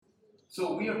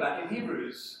So we are back in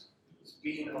Hebrews. It's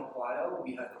been a while.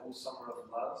 We had the whole summer of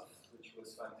love, which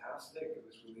was fantastic. It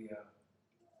was really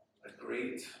a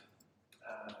great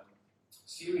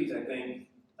series, I think.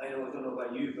 I don't know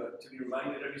about you, but to be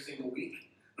reminded every single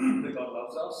week that God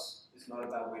loves us is not a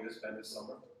bad way to spend the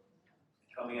summer.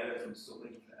 Coming at it from so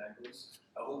many different angles.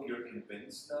 I hope you're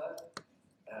convinced that.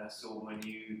 So when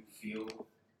you feel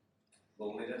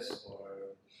loneliness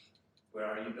or where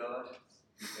are you, God?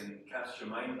 You can cast your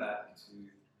mind back to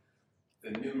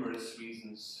the numerous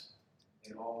reasons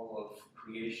in all of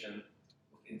creation,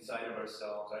 inside of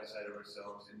ourselves, outside of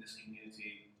ourselves, in this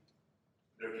community.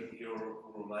 There are people here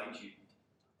who will remind you,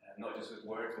 not just with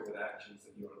words, but with actions,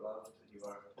 that you are loved, that you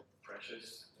are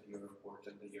precious, that you're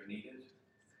important, that you're needed.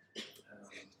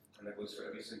 And that goes for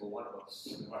every single one of us,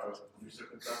 no matter your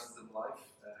circumstances in life,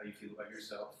 how you feel about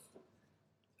yourself.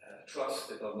 Trust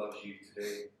that God loves you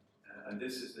today. And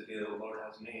this is the day that the Lord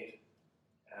has made.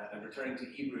 And returning to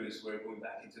Hebrews, we're going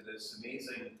back into this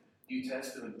amazing New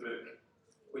Testament book,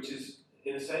 which is,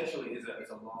 essentially, is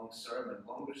a long sermon,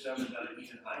 longer sermon than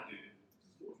even I do.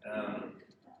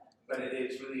 But it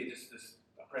is really just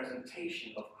a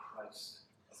presentation of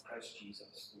Christ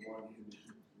Jesus, the one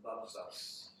who loves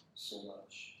us so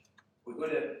much. We're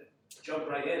going to jump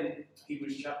right in.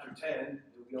 Hebrews chapter 10.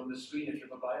 It'll be on the screen if you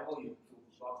have a Bible. You're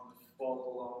welcome to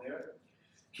follow along there.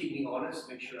 Keep me honest,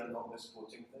 make sure I'm not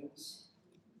misquoting things.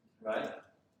 Right?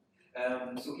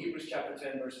 So Hebrews chapter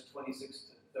 10, verses 26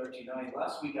 to 39.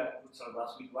 Last time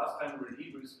we were in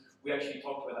Hebrews, we actually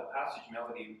talked about that passage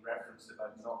Melody referenced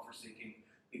about not forsaking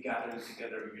the gathering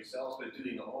together of yourselves, but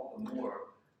doing it all the more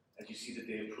as you see the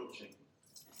day approaching.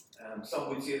 Some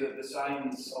would say that the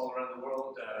signs all around the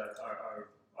world are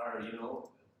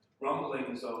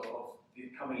rumblings of the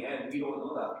coming end. We don't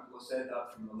know that. People have said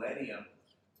that for millennia.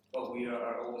 But we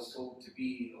are always told to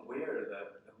be aware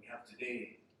that we have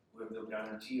today. We have no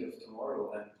guarantee of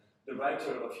tomorrow. And the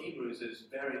writer of Hebrews is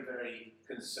very, very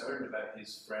concerned about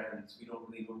his friends. We don't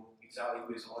really know exactly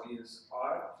who his audience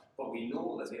are, but we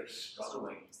know that they are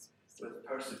struggling with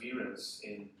perseverance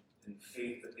in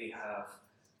faith that they have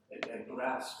and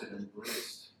grasped and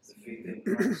embraced the faith in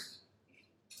Christ.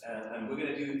 And we're going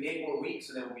to do 8 more weeks,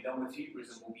 and then we'll be done with Hebrews,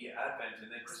 and we'll be at Advent, and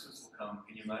then Christmas will come.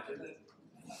 Can you imagine it?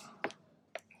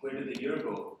 Where did the year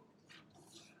go?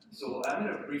 So I'm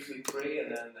going to briefly pray,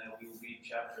 and then we will read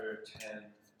chapter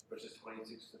 10, verses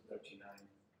 26 to 39.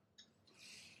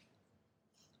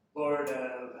 Lord,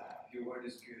 your word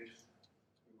is good.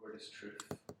 Your word is truth.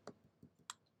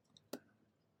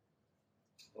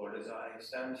 Lord, as I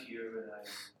stand here and I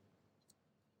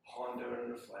ponder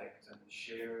and reflect and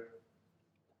share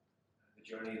the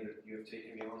journey that you have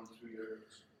taken me on through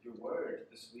your word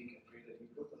this week, I pray that you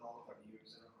open all of our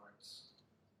ears and our hearts.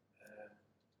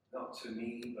 Not to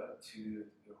me, but to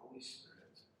your Holy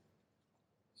Spirit.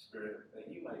 Spirit, that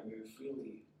you might move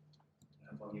freely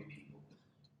among your people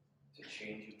to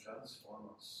change and transform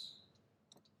us.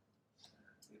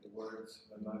 May the words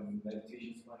of my mouth and the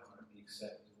meditations of my heart be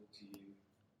acceptable to you,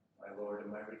 my Lord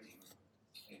and my Redeemer.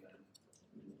 Amen.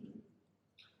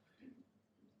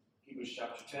 Hebrews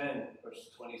chapter 10, verse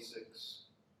 26.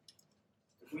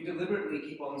 If we deliberately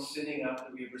keep on sinning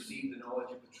after we have received the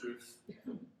knowledge of the truth,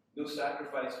 no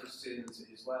sacrifice for sins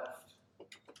is left,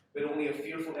 but only a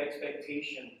fearful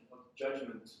expectation of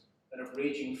judgment and of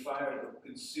raging fire that will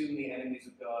consume the enemies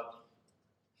of God.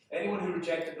 Anyone who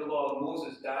rejected the law of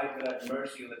Moses died without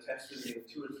mercy on the testimony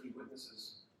of 2 or 3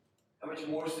 witnesses. How much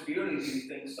more severely do you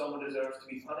think someone deserves to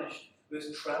be punished who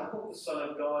has trampled the Son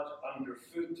of God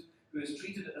underfoot, who has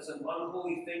treated as an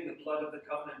unholy thing the blood of the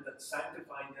covenant that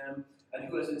sanctified them, and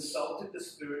who has insulted the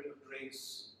Spirit of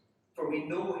grace? For we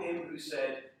know him who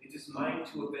said, "It is mine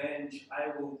to avenge,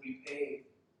 I will repay."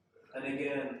 And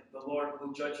again, the Lord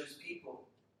will judge his people.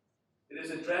 It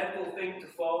is a dreadful thing to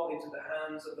fall into the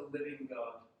hands of the living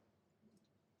God.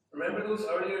 Remember those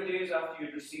earlier days after you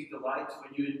had received the light,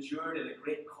 when you endured in a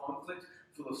great conflict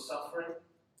full of suffering?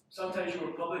 Sometimes you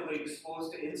were publicly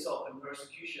exposed to insult and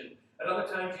persecution. At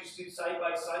other times you stood side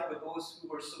by side with those who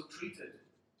were so treated.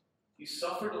 You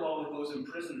suffered along with those in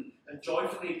prison and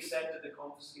joyfully accepted the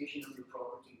confiscation of your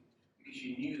property because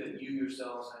you knew that you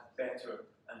yourselves had better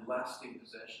and lasting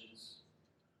possessions.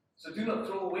 So do not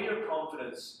throw away your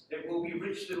confidence. It will be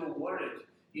richly rewarded.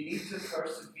 You need to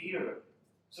persevere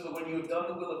so that when you have done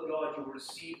the will of God, you will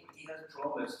receive what he has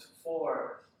promised.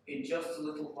 For in just a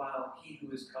little while, he who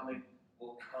is coming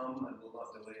will come and will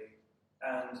not delay.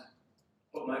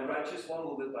 But my righteous one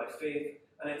will live by faith,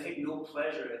 and I take no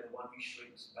pleasure in the one who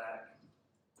shrinks back.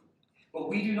 But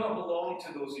we do not belong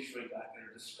to those who shrink back and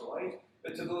are destroyed,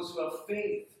 but to those who have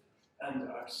faith and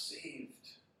are saved.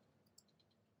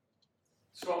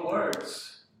 Strong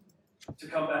words to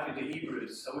come back into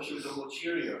Hebrews. I wish it was a little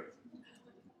cheerier.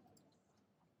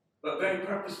 But very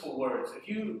purposeful words. If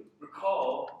you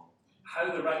recall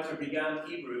how the writer began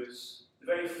Hebrews, the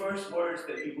very first words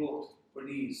that he wrote were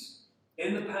these.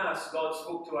 In the past, God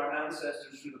spoke to our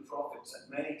ancestors through the prophets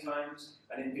at many times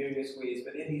and in various ways.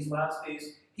 But in these last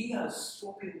days, he has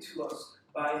spoken to us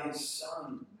by his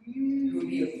Son, whom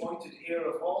he appointed heir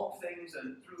of all things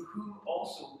and through whom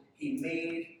also he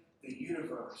made the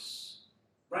universe.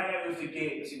 Right out of the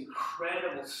gate, this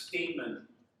incredible statement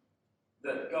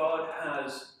that God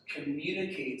has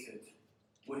communicated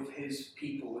with his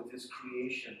people, with his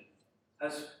creation,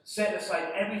 has set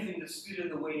aside everything that stood in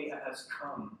the way and has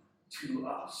come to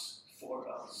us, for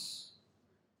us.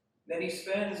 Then he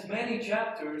spends many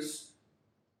chapters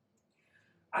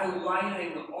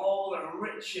outlining all the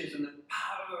riches and the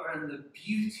power and the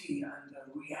beauty and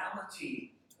the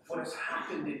reality of what has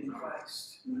happened in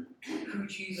Christ, who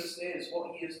Jesus is,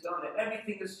 what he has done. And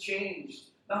everything has changed.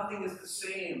 Nothing is the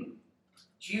same.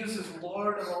 Jesus is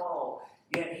Lord of all,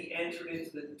 yet he entered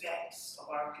into the depths of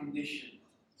our condition.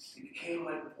 He became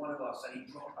like one of us, and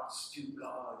he brought us to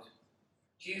God.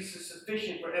 Jesus is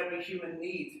sufficient for every human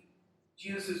need.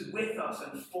 Jesus is with us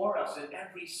and for us in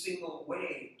every single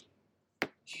way.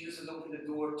 Jesus has opened the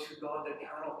door to God that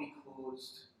cannot be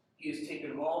closed. He has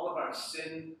taken all of our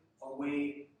sin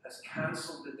away, has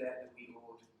cancelled the debt that we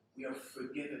owed. We are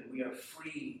forgiven. We are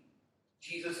free.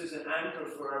 Jesus is an anchor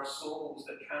for our souls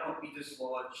that cannot be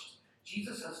dislodged.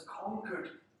 Jesus has conquered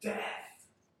death.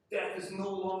 Death is no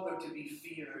longer to be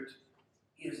feared.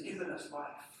 He has given us life.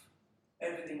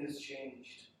 Everything has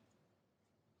changed.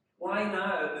 Why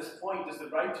now, at this point, does the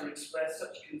writer express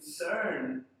such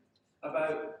concern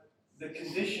about the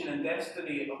condition and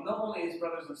destiny of not only his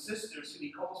brothers and sisters, who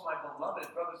he calls my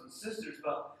beloved brothers and sisters,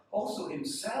 but also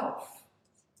himself?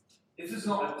 This is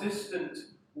not a distant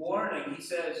warning. He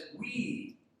says,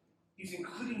 we. He's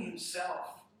including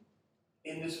himself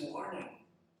in this warning.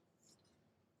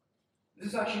 This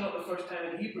is actually not the first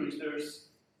time in Hebrews. There's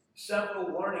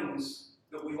several warnings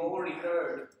that we've already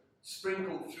heard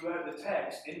sprinkled throughout the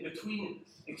text, in between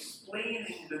explaining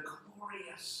the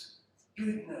glorious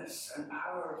goodness and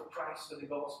power of Christ and the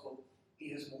gospel.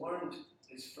 He has warned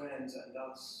his friends and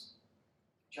us.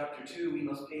 Chapter 2, we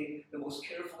must pay the most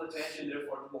careful attention,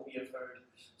 therefore, to what we have heard,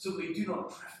 so that we do not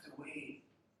drift away.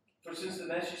 For since the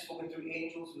message spoken through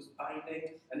angels was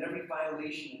binding, and every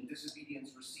violation and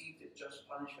disobedience received its just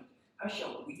punishment, how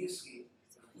shall we escape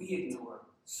if we ignore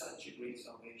such a great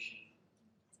salvation?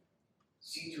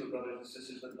 See to it, brothers and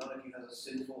sisters, that none of you has a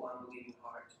sinful, unbelieving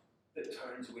heart that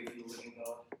turns away from the living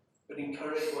God, but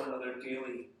encourage one another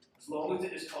daily, as long as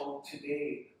it is called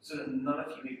today, so that none of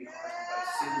you may be hardened by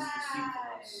sins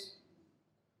deceitfulness.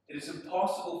 It is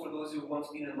impossible for those who have once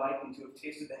been enlightened, to have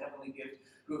tasted the heavenly gift,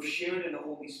 who have shared in the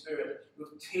Holy Spirit, who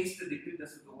have tasted the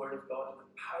goodness of the Word of God and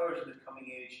the powers of the coming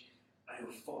age, and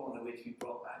who have fallen away to be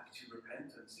brought back to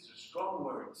repentance. These are strong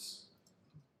words.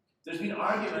 There's been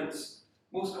arguments.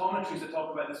 Most commentaries that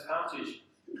talk about this passage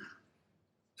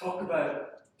talk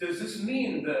about, does this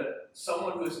mean that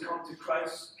someone who has come to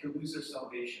Christ can lose their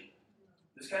salvation?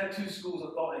 There's kind of two schools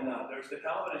of thought in that. There's the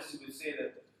Calvinists who would say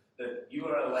that you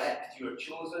are elect, you are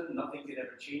chosen, nothing can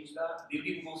ever change that. They would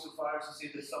even go so far as to say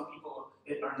that some people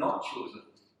are not chosen.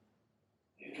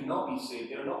 They cannot be saved,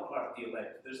 they are not part of the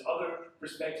elect. There's other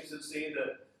perspectives that say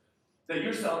that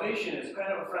your salvation is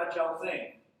kind of a fragile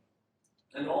thing.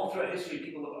 And all throughout history,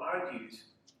 people have argued.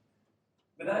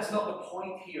 But that's not the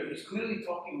point here. He's clearly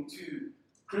talking to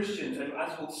Christians, and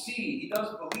as we'll see, he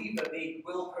does believe that they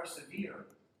will persevere.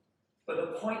 But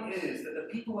the point is that the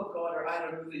people of God are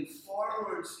either moving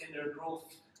forwards in their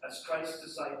growth as Christ's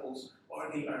disciples, or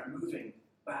they are moving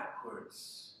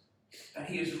backwards. And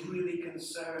he is really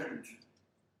concerned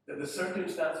that the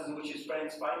circumstances in which his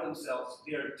friends find themselves,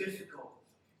 they are difficult,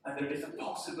 and there is a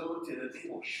possibility that they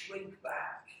will shrink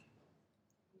back.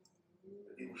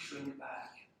 They will shrink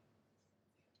back.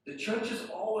 The church has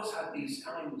always had these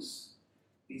times,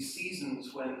 these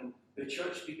seasons when the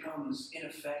church becomes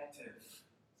ineffective,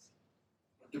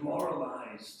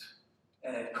 demoralized,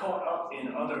 caught up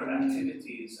in other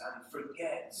activities, and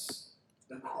forgets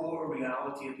the core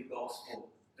reality of the gospel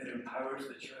that empowers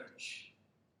the church.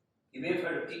 You may have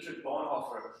heard of Dietrich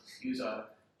Bonhoeffer. He was a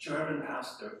German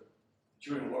pastor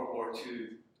during World War II.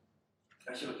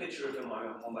 I actually have a picture of him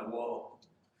on my wall.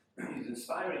 He's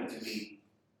inspiring to me.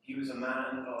 He was a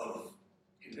man of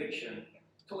conviction,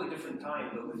 totally different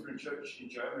time, the Lutheran Church in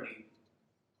Germany.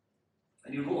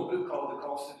 And he wrote a book called The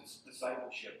Cost of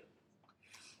Discipleship.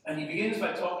 And he begins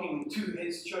by talking to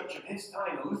his church of his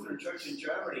time, a Lutheran church in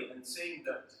Germany, and saying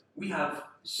that we have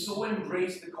so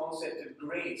embraced the concept of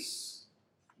grace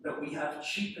that we have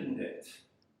cheapened it.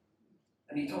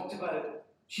 And he talked about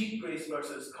cheap grace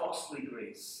versus costly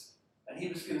grace. And he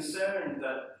was concerned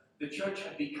that the church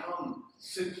had become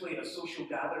simply a social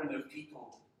gathering of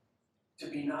people to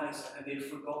be nice, and they'd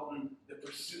forgotten the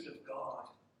pursuit of God,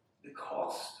 the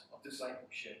cost of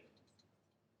discipleship.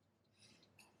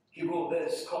 He wrote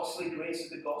this: costly grace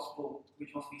is the gospel which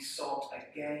must be sought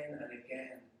again and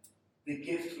again, the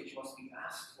gift which must be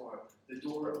asked for, the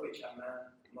door at which a man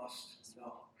must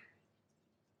knock.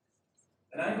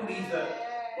 And I believe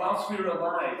that whilst we're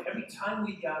alive, every time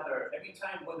we gather, every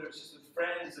time, whether it's just with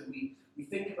friends and we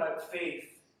think about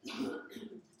faith,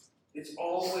 it's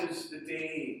always the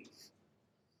day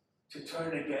to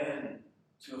turn again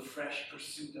to a fresh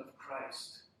pursuit of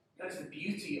Christ. That's the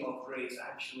beauty of grace,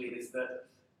 actually, is that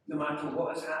no matter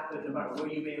what has happened, no matter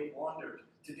where you may have wandered,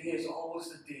 today is always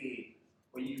the day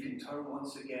when you can turn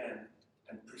once again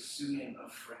and pursue him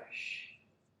afresh.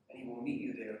 And he will meet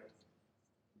you there.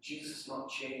 Jesus has not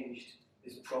changed.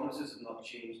 His promises have not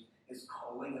changed. His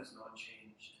calling has not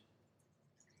changed.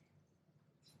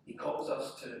 He calls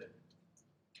us to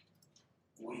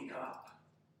wake up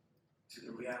to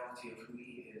the reality of who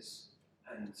he is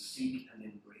and seek and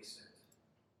embrace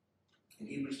it. In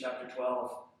Hebrews chapter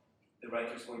 12, the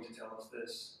writer is going to tell us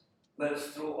this: let us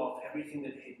throw off everything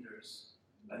that hinders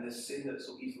and the sin that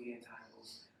so easily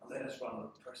entangles, and let us run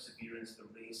with perseverance the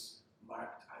race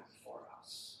marked out for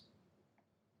us.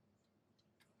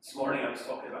 This morning I was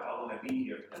talking about how long I've been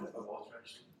here, and with my water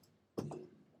actually.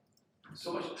 It's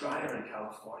so much drier in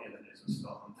California than it is in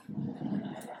Scotland.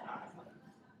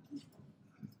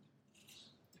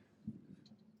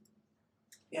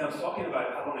 Yeah, I was talking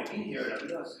about how long I've been here, and I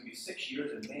realized it's going to be 6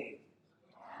 years in May.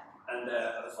 And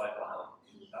I was like, wow,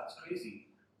 that's crazy.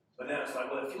 But then it's like,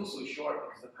 well, it feels so short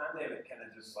because the pandemic kind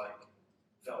of just like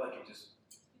felt like it just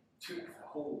took a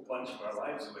whole bunch of our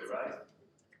lives away, right?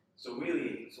 So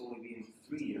really, it's only been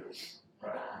 3 years,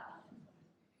 right?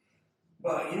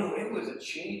 But it was a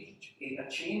change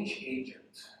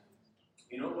agent.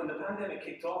 When the pandemic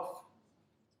kicked off,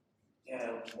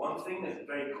 one thing that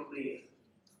very quickly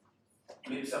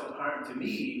made itself apparent to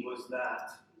me was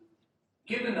that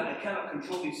given that I cannot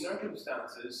control these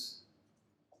circumstances,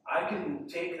 I can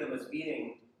take them as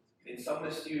being, in some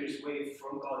mysterious way,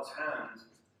 from God's hand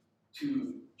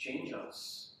to change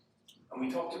us. And we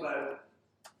talked about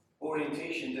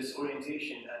orientation,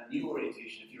 disorientation, and new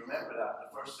orientation. If you remember that, the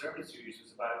first sermon series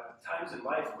was about times in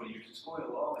life where you're just going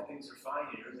along and things are fine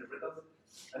and you're in the rhythm,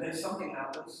 and then something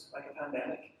happens, like a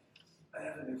pandemic, and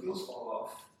everything, the wheels fall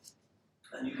off.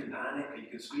 And you can panic, and you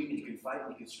can scream, and you can fight,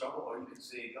 and you can struggle, or you can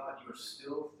say, God, you are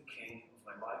still the king of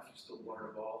my life, you're still Lord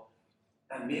of all.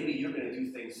 And maybe you're going to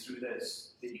do things through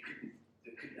this that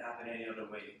couldn't happen any other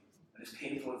way. And as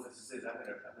painful as this is, I'm going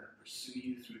to pursue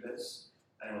you through this,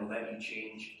 and I'm going to let you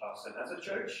change us. And as a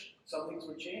church, some things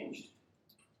were changed.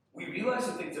 We realized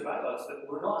some things about us that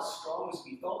we're not as strong as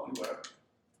we thought we were.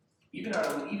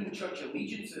 Even church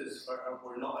allegiances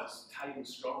were not as tight and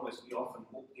strong as we often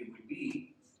hoped they would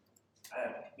be.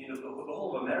 The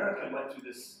whole of America went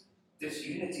through this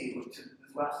disunity, which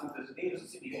lasting to this day doesn't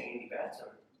seem to be getting any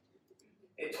better.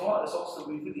 It taught us also that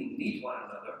we really need one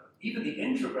another. Even the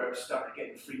introverts started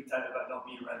getting freaked out about not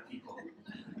being around people.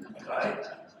 Right?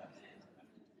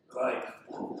 Like,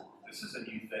 whoa, this is a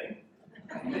new thing.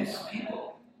 I miss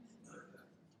people.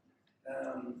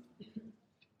 And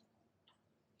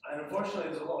unfortunately,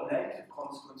 there's a lot of negative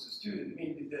consequences too. I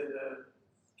mean,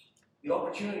 the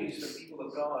opportunities for people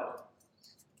of God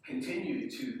continue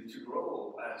to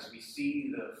grow as we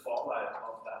see the fallout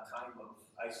of that time of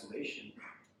isolation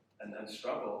and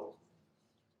struggle.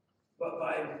 But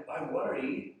I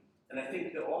worry, and I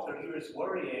think the author here is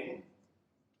worrying,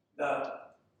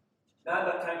 that now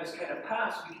that time has kind of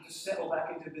passed, we can just settle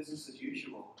back into business as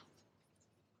usual.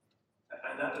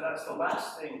 And that's the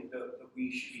last thing that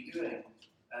we should be doing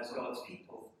as God's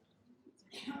people.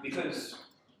 Because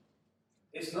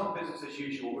it's not business as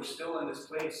usual. We're still in this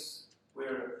place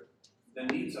where the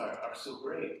needs are so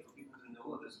great for people to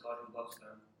know there's God who loves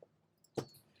them.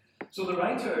 So the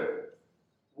writer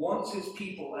wants his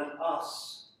people and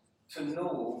us to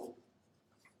know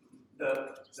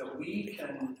that we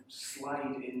can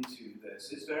slide into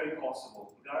this. It's very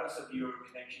possible, regardless of your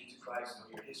connection to Christ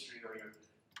or your history or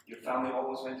your family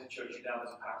always went to church, your dad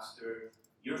was a pastor.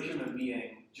 You're a human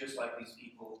being just like these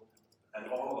people, and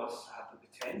all of us have the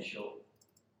potential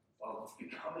of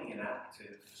becoming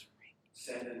inactive,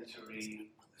 sedentary,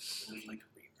 asleep,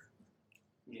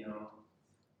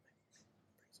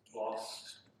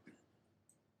 lost.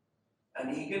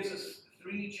 And he gives us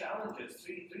three challenges,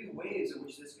 three ways in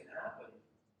which this can happen.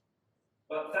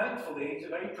 But thankfully, he's a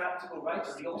very practical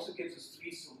writer. He also gives us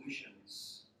three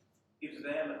solutions. He gives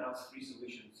them and us three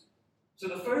solutions. So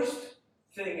the first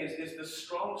thing is the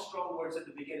strong words at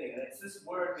the beginning. And it's this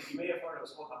word that you may have heard of.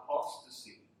 It's called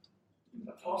apostasy.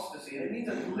 Apostasy. And it means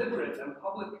a deliberate and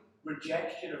public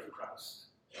rejection of Christ.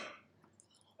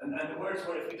 And the words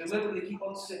were, if you deliberately keep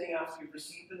on sinning after you've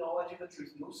received the knowledge of the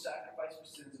truth, no sacrifice for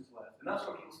sins is left. And that's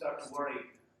where people start to worry.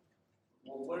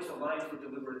 Well, where's the line for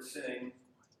deliberate sinning?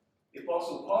 The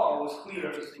Apostle Paul was clear,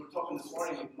 as we were talking this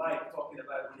morning with Mike, talking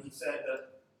about when he said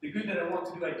that the good that I want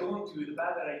to do, I don't do. The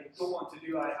bad that I don't want to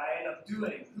do, I end up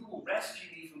doing. Who will rescue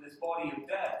me from this body of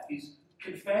death? He's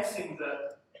confessing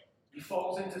that he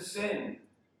falls into sin.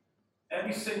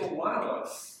 Every single one of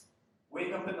us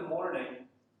wake up in the morning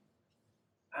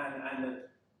and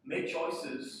make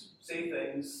choices, say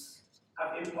things,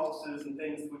 have impulses and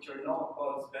things which are not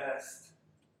God's best.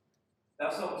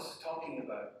 That's not what it's talking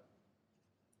about.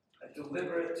 A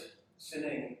deliberate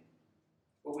sinning,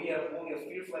 but we have only a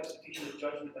fearful expectation of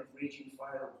judgment and raging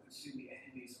fire that will consume the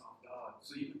enemies of God.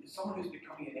 So someone who's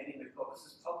becoming an enemy of God, this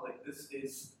is public, this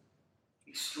is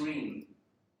extreme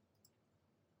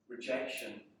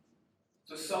rejection.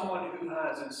 So someone who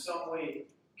has in some way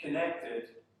connected,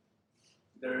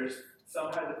 there's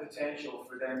somehow the potential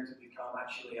for them to become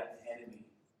actually an enemy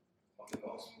of the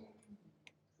gospel.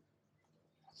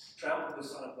 Trampled the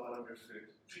Son of God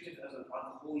underfoot, treated as an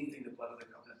unholy thing the blood of the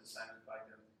covenant that sanctified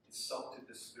him, insulted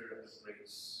the Spirit of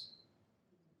grace.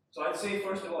 So I'd say,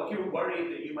 first of all, if you're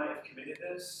worried that you might have committed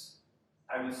this,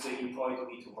 I would say you probably don't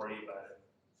need to worry about it.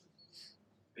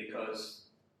 Because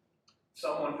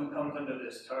someone who comes under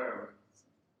this term,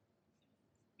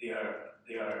 they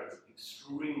are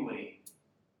extremely,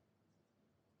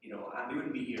 and they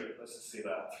wouldn't be here, let's just say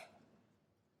that.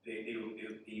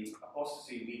 The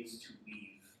apostasy means to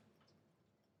leave.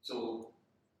 So,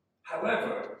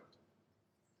 however,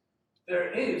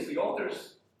 the author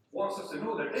wants us to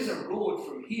know there is a road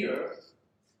from here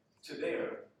to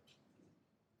there.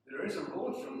 There is a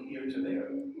road from here to there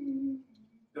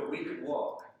that we could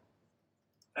walk.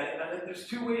 And there's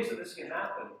two ways that this can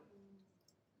happen.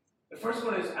 The first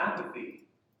one is apathy,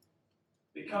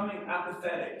 becoming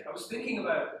apathetic. I was thinking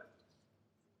about,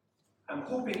 I'm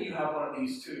hoping you have one of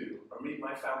these too, or maybe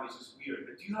my family's just weird,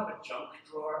 but do you have a junk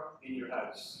drawer in your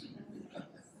house?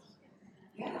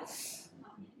 Yes.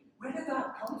 Where did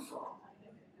that come from?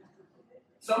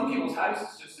 Some people's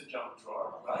house is just a junk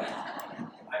drawer, right?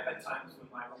 I've had times when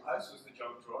my whole house was the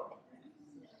junk drawer.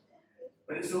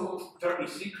 But it's a little dirty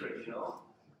secret,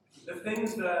 The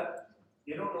things that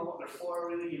you don't know what they're for,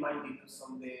 really, you might need them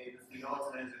someday. The odds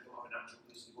and ends that don't have a natural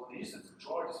place to go. And just the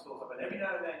drawer just fills up, and every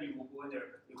now and then you will go in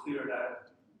there, you'll clear it out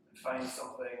and find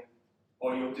something,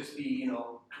 or you'll just be,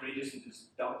 courageous and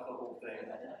just dump the whole thing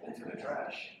into the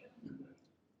trash.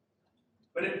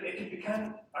 But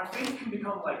our faith can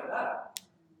become like that.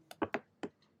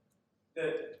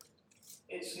 That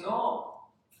it's not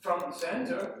front and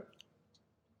center.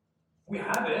 We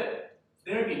have it. It's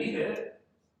there if you need it.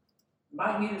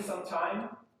 Might need it sometime.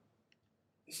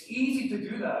 It's easy to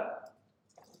do that.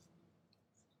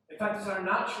 In fact, it's our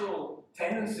natural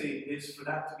tendency is for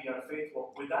that to be our faith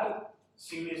walk. Without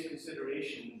serious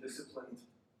consideration and disciplined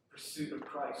pursuit of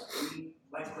Christ, we,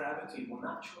 like gravity, will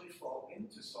naturally fall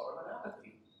into sort of an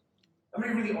apathy. I'm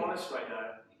being really honest right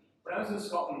now. When I was in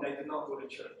Scotland, I did not go to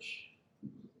church.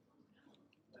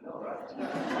 I know, right?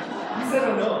 You said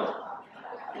I know.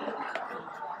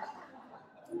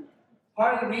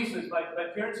 Part of the reason is my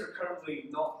parents are currently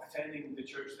not attending the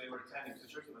church they were attending. It's the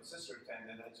church that my sister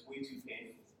attended, and it's way too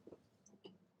painful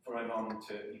for my mom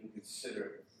to even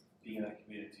consider being in that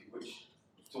community.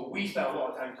 So we spent a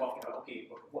lot of time talking about, okay,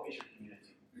 but what is your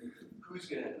community? Who's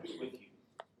with you?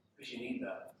 Because you need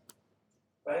that.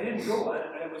 But I didn't go,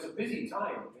 and it was a busy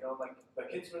time. My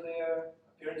kids were there,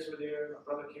 my parents were there, my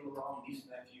brother came along, niece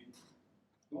and nephew.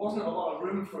 There wasn't a lot of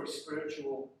room for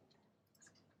spiritual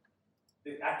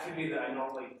the activity that I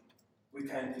normally would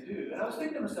tend to do. And I was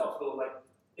thinking to myself, though,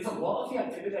 is a lot of the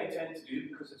activity I tend to do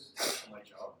because it's attached to my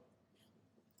job?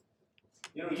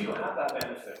 You don't have that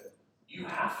benefit. You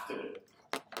have to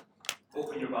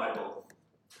open your Bible.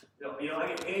 I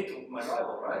get paid to open my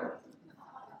Bible, right?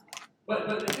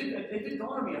 But it did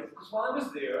dawn on me, because while I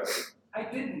was there,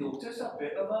 I did notice a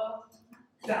bit of a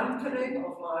dampening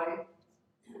of my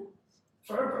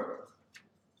fervor.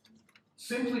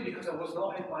 Simply because I was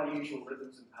not in my usual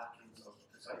rhythms and patterns of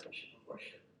discipleship and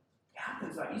worship. It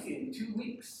happens that easy in 2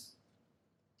 weeks.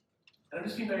 And I'm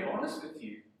just being very honest with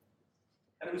you.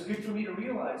 And it was good for me to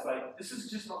realize, this is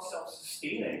just not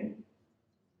self-sustaining.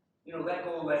 let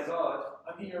go, let God.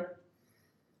 I'm here.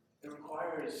 It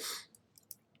requires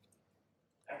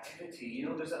activity.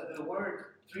 There's a word,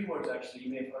 3 words actually, you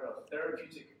may have heard of: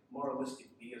 therapeutic moralistic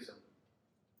theism.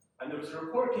 And there was a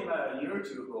report came out a year or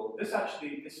 2 ago. This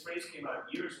phrase came out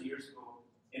years and years ago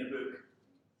in a book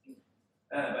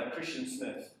by Christian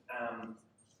Smith.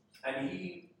 And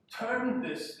he termed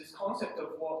this concept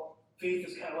of what faith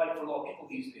is kind of like for a lot of people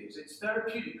these days. It's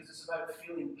therapeutic because it's about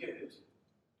feeling good.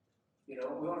 We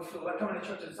want to feel like coming to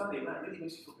church on Sunday, man, it really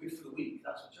makes you feel good for the week.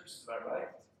 That's what church is about,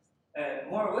 right?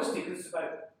 Moralistic is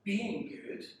about being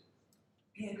good,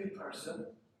 being a good person.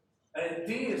 And in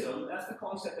deism, that's the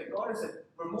concept that God is a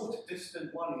remote,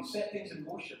 distant one who set things in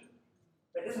motion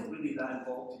that isn't really that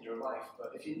involved in your life.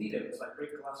 But if you need it, it's like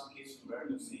great classification of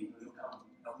emergency, he'll come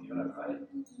help you out, right?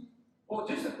 Well,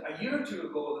 just a year or 2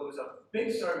 ago, there was a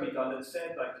big survey done that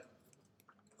said,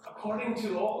 according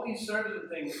to all these surveys and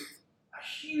things, a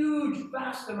huge,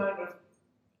 vast amount of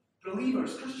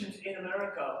believers, Christians in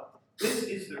America, this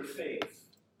is their faith.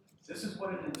 This is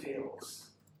what it entails.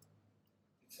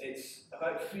 It's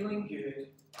about feeling good,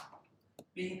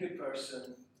 being a good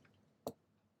person,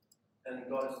 and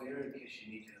God is there in case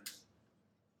you need Him.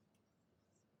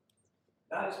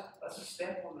 That's a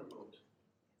step on the road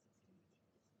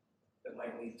that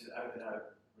might lead to out-and-out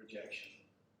rejection.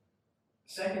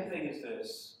 The second thing is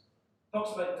this. It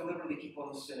talks about deliberately keep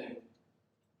on sinning.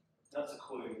 That's a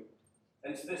clue.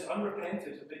 And it's this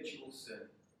unrepented, habitual sin.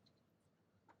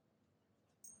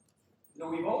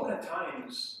 We've all had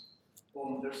times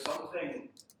when there's something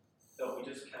that we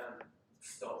just can't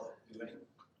stop doing.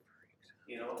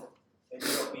 It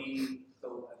may not be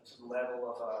to the level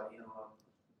of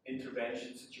a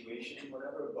intervention situation,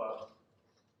 whatever, but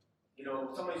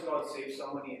somebody's got to save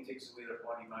somebody, it takes away their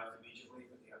body mouth immediately,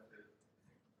 but they have to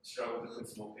struggle to quit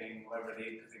smoking, whatever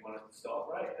because they want it to stop,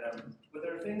 right? But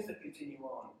there are things that continue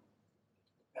on.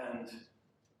 And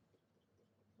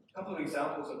a couple of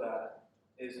examples of that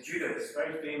is Judas,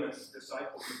 very famous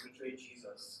disciple who betrayed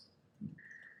Jesus.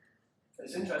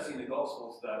 It's interesting in the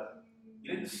Gospels that he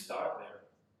didn't start there.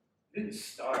 He didn't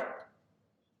start.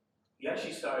 He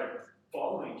actually started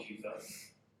following Jesus.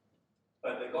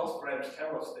 But the Gospel writers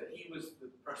tell us that he was the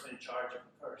person in charge of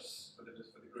the purse for the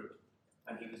group.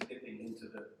 And he was dipping into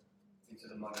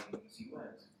the money as he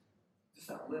went. Just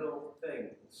that little thing,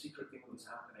 the secret thing that was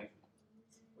happening,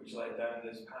 which led down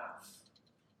this path.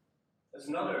 There's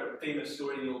another famous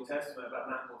story in the Old Testament about a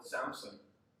man called Samson.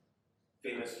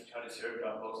 Famous, how to serve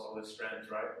God lost all his strength,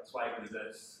 right? That's why I do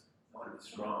this. I want to be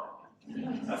strong.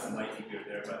 That's a mighty good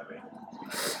there, by the way.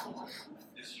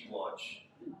 Just you watch.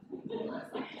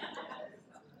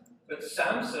 But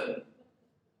Samson,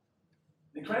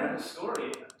 incredible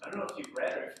story. I don't know if you've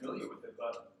read or are familiar with it,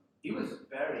 but he was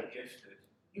very gifted.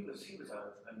 He was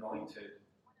an anointed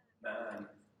man,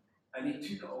 and he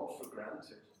took it all for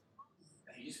granted.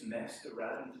 And he just messed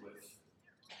around with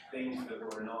things that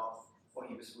were not what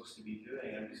he was supposed to be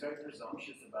doing, and he was very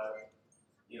presumptuous about,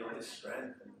 his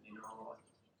strength, and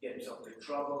get himself into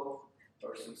trouble,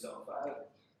 burst himself out.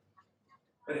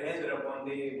 But it ended up one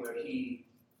day where he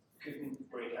couldn't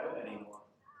break out anymore.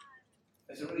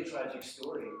 It's a really tragic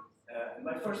story.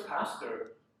 My first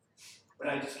pastor, when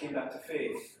I just came back to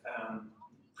faith,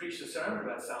 preached a sermon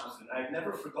about Samson. I've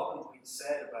never forgotten what he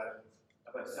said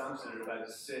about Samson and about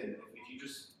his sin. If you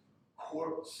just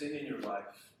court sin in your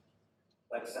life,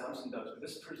 like Samson does, with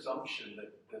this presumption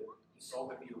that it's all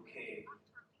going to be okay,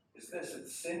 is this, that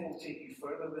sin will take you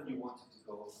further than you want it to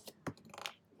go.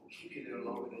 It will keep you there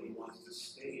longer than you want it to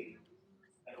stay.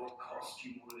 And it will cost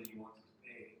you more than you want it to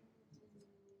pay.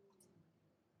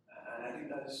 And I think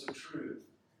that is so true.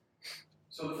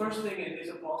 So the first thing is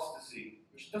apostasy,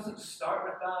 which doesn't start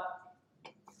with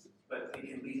that, but it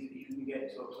can lead, you can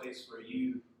get to a place where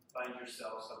you find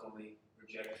yourself suddenly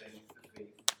rejecting the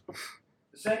faith.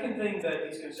 The second thing that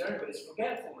he's concerned with is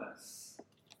forgetfulness.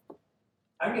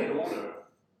 I'm getting older,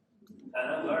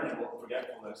 and I'm learning what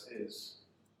forgetfulness is,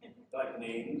 like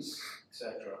names,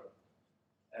 etc.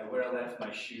 Where I left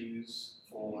my shoes,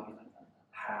 phone,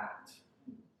 hat,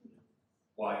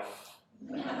 wife.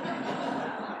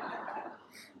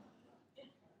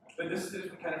 But this is a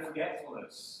different kind of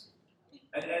forgetfulness.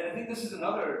 And I think this is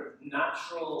another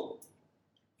natural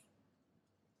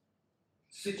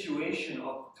situation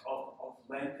of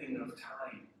lengthening of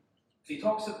time. So he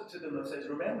talks to them and says,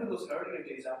 remember those earlier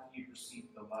days after you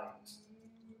received the light.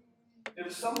 There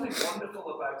was something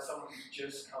wonderful about someone who's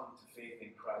just come to faith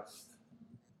in Christ.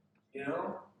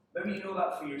 Maybe you know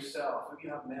that for yourself. Maybe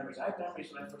you have memories. I have memories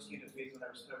when I first came to faith when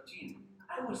I was 13.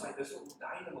 I was like this little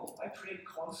dynamo. I prayed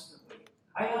constantly.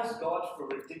 I asked God for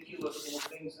ridiculous little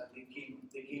things and they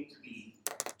came to be.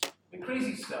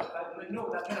 crazy stuff. That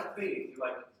kind of faith. You're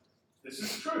like, this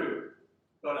is true.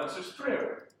 God answers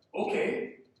prayer.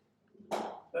 Okay,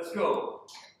 let's go.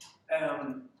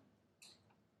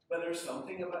 But there's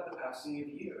something about the passing of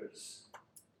years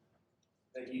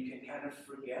that you can kind of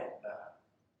forget that,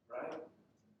 right? I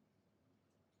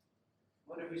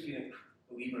wonder who's been a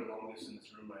believer longest in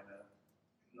this room right now.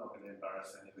 I'm not going to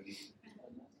embarrass anybody.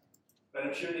 But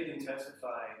I'm sure they can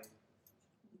testify to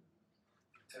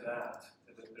that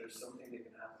there's something that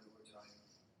can happen over time.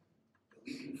 That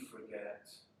we can forget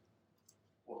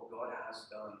what God has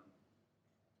done.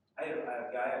 I had a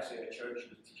guy actually at a church who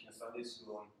was teaching a Sunday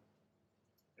school, and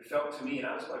it felt to me, and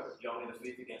I was quite young in the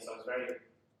faith again, so I was very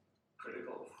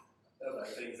critical about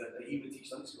things that he would teach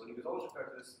Sunday school. And he was always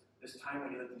referred to this time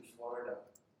when he lived in Florida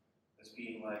as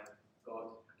being like, God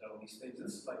did all these things.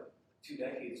 This is like 2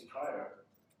 decades prior.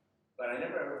 But I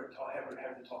never ever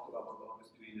heard him talk about what God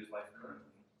was doing in his life currently.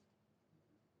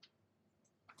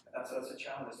 That's a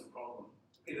challenge, that's a problem.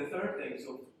 Okay, the third thing,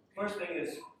 so first thing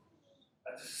is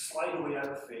to slide away out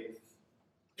of faith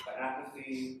by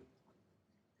apathy,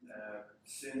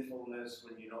 sinfulness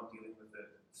when you're not dealing with it.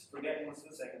 Forgetfulness is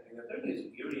the second thing. The third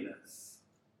is weariness.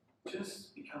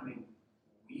 Just becoming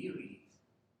weary.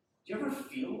 Do you ever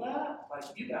feel that?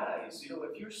 Like you guys,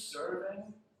 if you're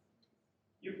serving,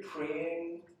 you're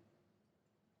praying.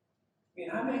 I mean,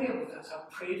 how many of us have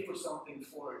prayed for something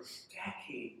for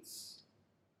decades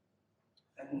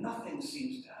and nothing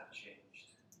seems to have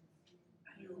changed?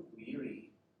 And you're weary.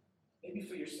 Maybe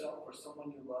for yourself or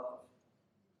someone you love.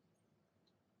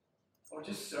 Or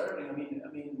just serving.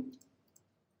 I mean,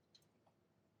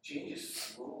 change is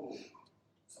slow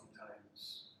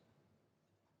sometimes.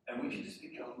 And we can just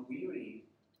become weary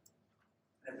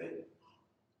and a bit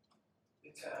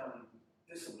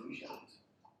disillusioned.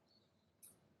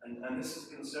 And this is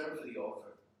a concern for the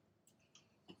author.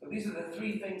 So these are the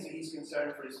 3 things that he's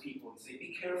concerned for his people. He says,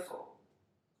 be careful.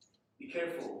 Be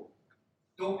careful.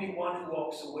 Don't be one who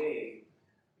walks away.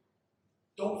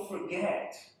 Don't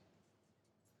forget.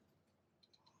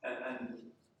 And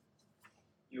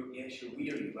you're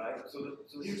weary, right? So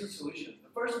here's a solution. The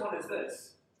first one is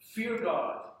this. Fear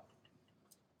God.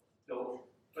 So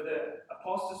for the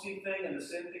apostasy thing and the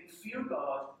sin thing, fear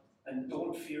God and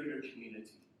don't fear your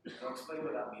community. I'll explain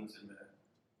what that means in a minute.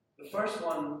 The first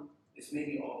one is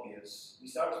maybe obvious. We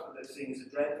start with this saying it's a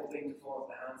dreadful thing to fall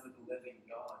into the hands of the living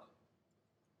God.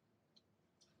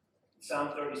 In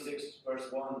Psalm 36,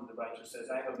 verse 1, the writer says,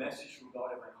 I have a message from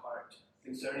God in my heart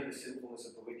concerning the sinfulness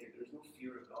of the wicked. There's no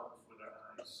fear of God before their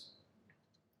eyes.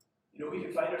 We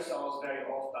can find ourselves very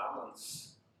off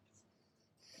balance.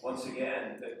 Once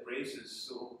again, that grace is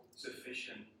so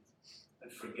sufficient,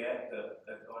 and forget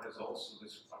that God is also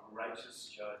this righteous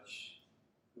judge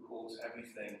who holds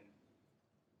everything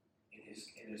in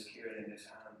his care and in his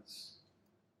hands.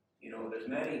 There's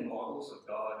many models of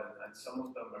God, and some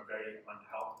of them are very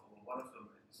unhelpful. And one of them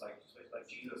is like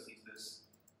Jesus. He's this,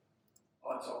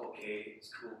 oh, it's all okay, it's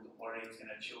cool, don't worry, he's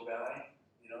kind of chill guy.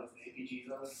 It's baby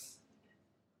Jesus.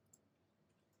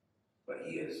 But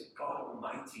he is God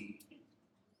Almighty.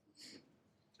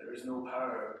 There is no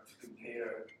power to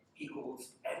compare. He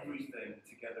holds everything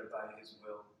together by his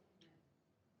will.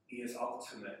 He is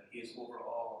ultimate. He is over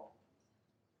all.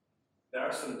 There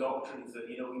are some doctrines that,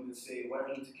 we would say, were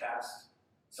he to cast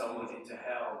someone into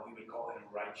hell, we would call him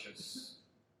righteous.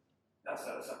 That's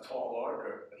a tall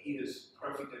order, but he is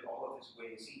perfect in all of his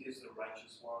ways. He is the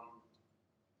righteous one.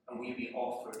 And we've been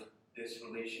offered this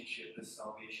relationship, this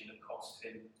salvation that cost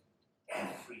him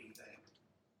everything.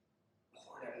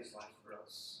 Poured out his life for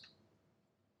us.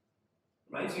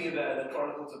 Reminds me of the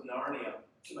Chronicles of Narnia.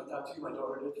 See my tattoo my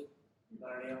daughter did?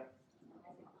 Narnia.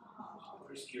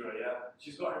 Where's Kira? Yeah.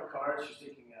 She's got her card. She's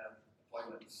taking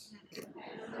appointments.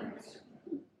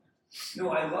 No,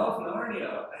 I love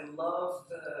Narnia. I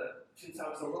love since I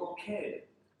was a little kid.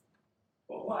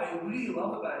 But what I really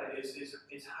love about it is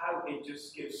how it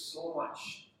just gives so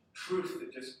much truth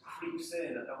that just creeps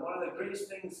in. And one of the greatest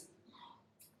things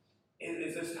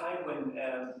is this time when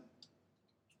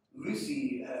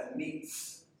Lucy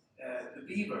meets the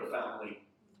Beaver family.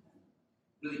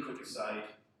 Really quick aside,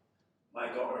 my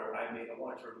daughter, I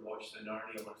wanted her to watch the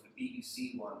Narnia one, the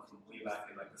BBC one from way back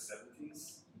in like the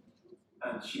 70s.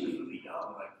 And she was really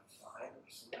young, like 5 or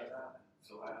something like that.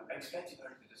 So I expected her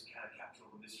to just kind of capture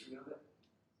the mystery of it.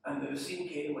 And the scene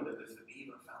came when there's the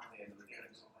Beaver family and the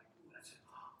beginning, so I'm like, ooh, I said,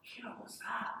 oh, Kira, what's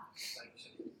that? Like,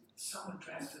 someone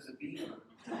dressed as a beaver.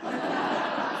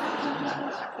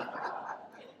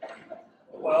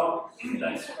 Well,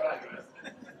 nice try, right?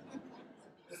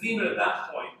 Because even at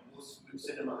that point, most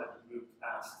cinema had moved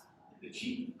past the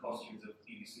cheap costumes of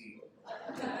BBC.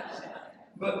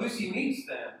 But Lucy meets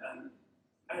them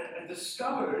and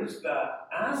discovers that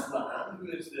Aslan,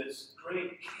 who is this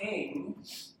great king,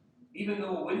 even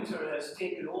though winter has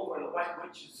taken over and the White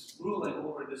Witch is ruling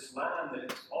over this land and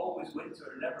it's always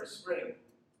winter, never spring,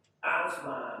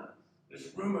 Aslan,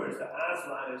 there's rumors that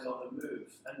Aslan is on the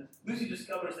move. And Lucy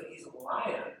discovers that he's a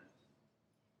lion.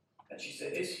 And she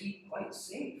said, is he quite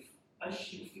safe? I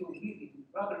should feel really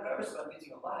rather nervous about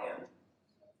meeting a lion.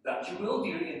 That you will,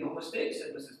 dearie, and no mistake,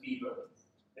 said Mrs. Beaver.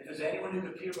 If there's anyone who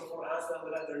could appear before Aslan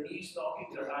without their knees knocking,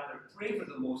 they're either brave for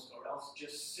the most or else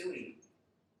just silly.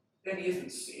 Then he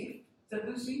isn't safe, said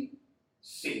Lucy.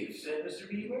 Safe, said Mr.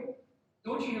 Beaver.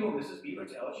 Don't you hear what Mrs. Beaver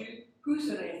tells you? Who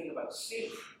said anything about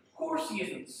safe? Of course he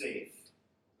isn't safe.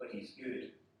 But he's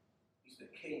good. He's the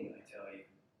king, I tell you.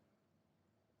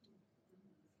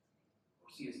 Of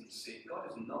course he isn't safe. God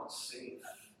is not safe.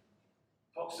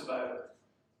 Talks about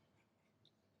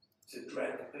it's a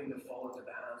dreadful thing to fall into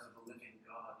the hands of the living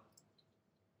God.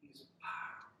 He is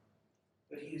power,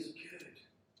 but he is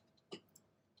good.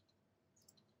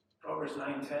 Proverbs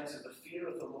 9:10 says, the fear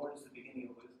of the Lord is the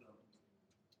beginning of wisdom,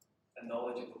 and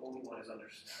knowledge of the Holy One is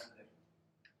understanding.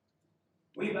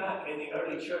 Way back in the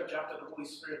early church, after the Holy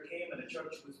Spirit came and the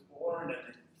church was born,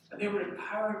 and they were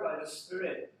empowered by the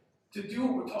Spirit to do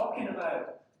what we're talking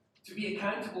about, to be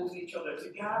accountable to each other, to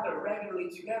gather regularly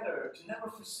together, to never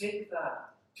forsake that,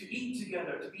 to eat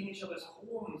together, to be in each other's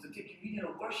homes, and take communion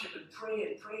and worship and pray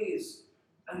and praise.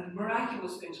 And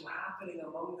miraculous things were happening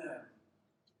among them.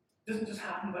 It doesn't just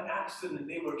happen by accident.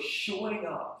 They were showing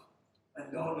up, and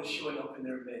God was showing up in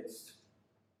their midst.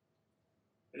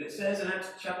 But it says in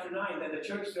Acts chapter 9, then the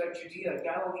church throughout Judea,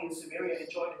 Galilee, and Samaria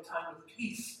enjoyed a time of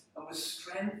peace and was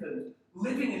strengthened,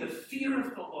 living in the fear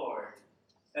of the Lord,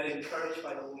 and encouraged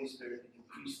by the Holy Spirit, and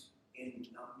increased in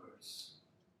numbers.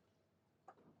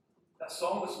 That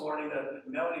song this morning that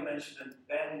Melody mentioned and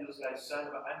Ben and those guys sang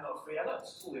about, I'm Not Afraid, I thought it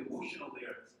was totally emotional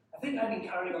there. I think I've been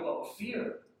carrying a lot of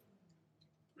fear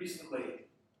recently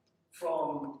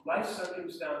from life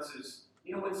circumstances.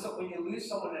 You know, when you lose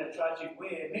someone in a tragic way,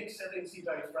 it makes everything seem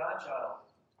very fragile.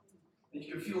 And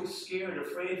you can feel scared,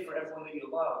 afraid for everyone that you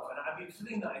love. And I've been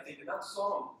feeling that, I think, in that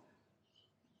song.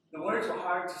 The words were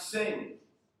hard to sing,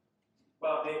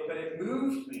 but it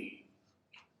moved me.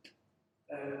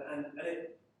 And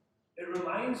it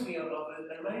reminds me of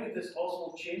this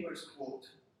Oswald Chambers quote,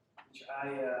 which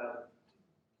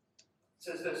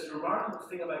says this: the remarkable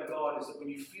thing about God is that when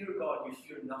you fear God, you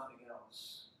fear nothing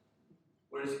else.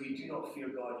 Whereas if you do not fear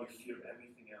God, you fear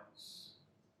everything else.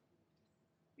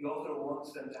 The author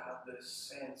wants them to have this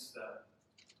sense that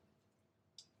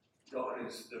God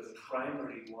is the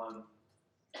primary one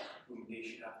whom they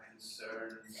should have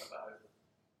concerns about,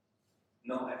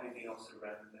 not everything else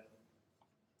around them.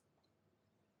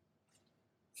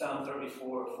 Psalm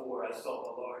 34:4, I sought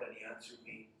the Lord and he answered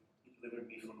me. He delivered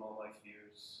me from all my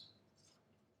fears.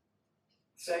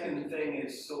 Second thing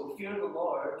is, so fear the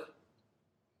Lord,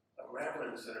 a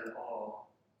reverence and an awe.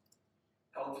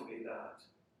 Cultivate that.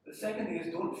 The second thing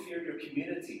is, don't fear your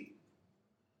community.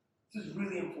 This is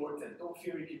really important. Don't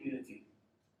fear your community.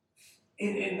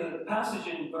 In the passage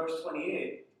in verse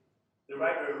 28, the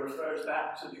writer refers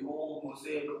back to the old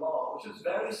Mosaic law, which was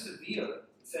very severe.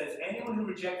 It says, anyone who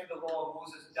rejected the law of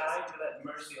Moses died without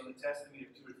mercy on the testimony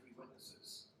of 2 or 3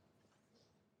 witnesses.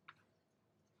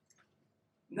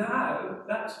 Now,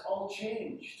 that's all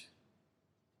changed.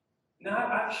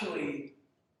 Now, actually,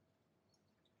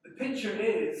 the picture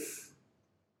is,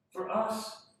 for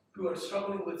us who are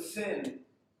struggling with sin,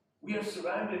 we are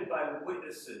surrounded by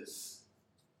witnesses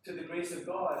to the grace of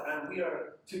God, and we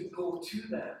are to go to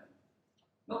them.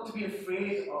 Not to be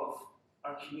afraid of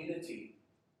our community,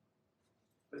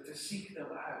 but to seek them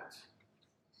out,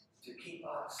 to keep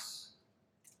us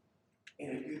in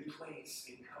a good place,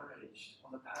 encouraged,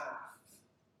 on the path.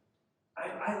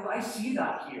 I see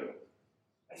that here.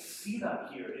 I see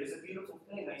that here. It is a beautiful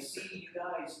thing. I see you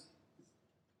guys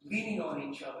leaning on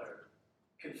each other,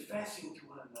 confessing to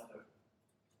one another.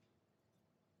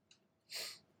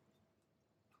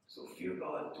 So fear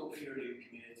God, don't fear your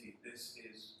community. This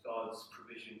is God's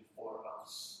provision for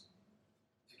us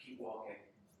to keep walking.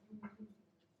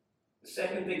 The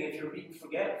second thing, if you're being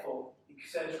forgetful, he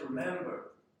says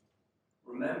remember,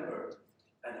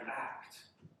 and act.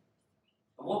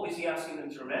 And what was he asking them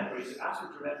to remember? He asked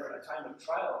them to remember a time of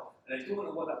trial. And I don't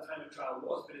know what that time of trial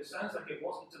was, but it sounds like it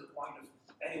wasn't to the point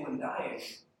of anyone dying.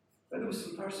 But there was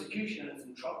some persecution and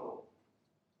some trouble.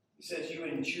 He says you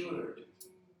endured.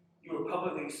 You were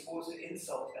publicly exposed to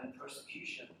insult and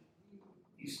persecution.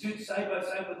 You stood side by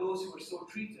side with those who were so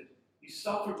treated. You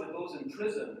suffered with those in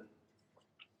prison.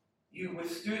 You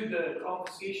withstood the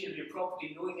confiscation of your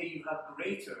property knowing that you have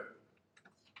greater.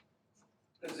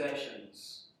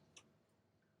 possessions.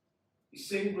 He's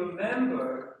saying,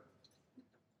 remember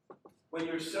when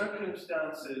your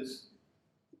circumstances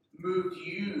moved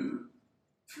you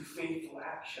to faithful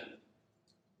action.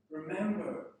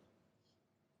 Remember.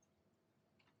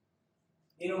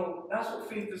 You know, that's what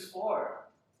faith is for.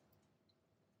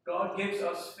 God gives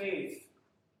us faith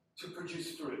to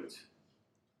produce fruit.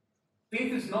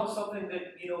 Faith is not something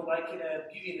that, you know, like in a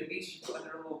Beauty and the Beast, you put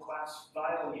under a little glass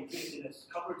vial, you put it in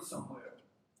a cupboard somewhere.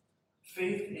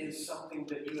 Faith is something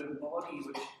that you embody,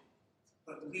 which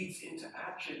but leads into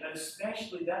action, and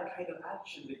especially that kind of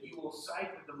action that you will side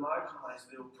with the marginalized,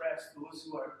 the oppressed, those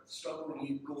who are struggling.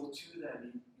 You go to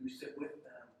them, you sit with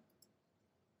them.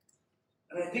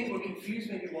 And I think we're confused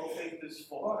maybe what faith is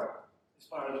for as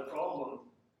part of the problem.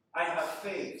 I have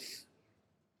faith.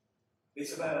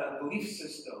 It's about a belief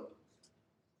system.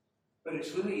 But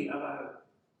it's really about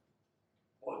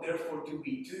what therefore do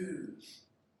we do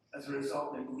as a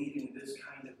result in believing in this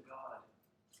kind of God.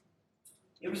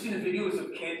 You ever seen the videos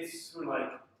of kids who are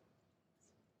like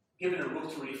given a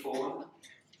rotary phone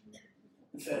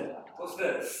and said, what's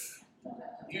this?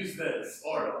 Use this.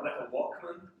 Or like a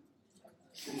Walkman.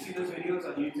 Have you seen those videos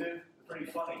on YouTube? They're pretty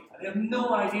funny. And they have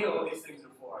no idea what these things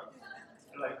are for.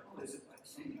 They're like, oh, is it like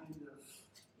some kind of...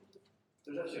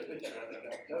 There's actually a picture, I think. Do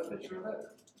you have a picture of it?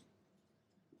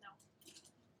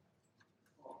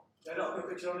 I don't have a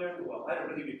picture on there? Well, I had a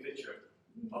really good picture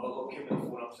of a little kid with a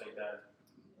phone upside down.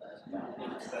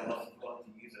 I love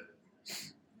to use it.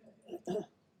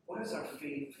 What is our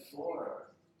faith for?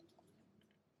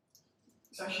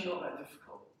 It's actually not that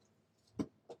difficult.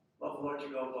 Love the Lord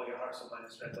your God with all your heart, soul, mind,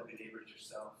 and strength. Love your neighbor as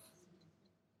yourself.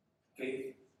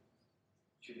 Faith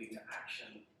should lead to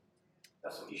action.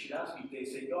 That's what you should ask each day.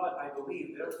 Say, God, I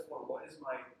believe, therefore, what is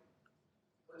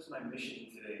my mission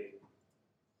today?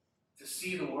 To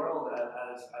see the world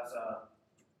as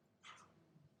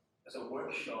a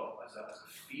workshop, as a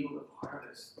field of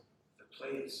harvest, a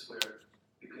place where,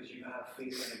 because you have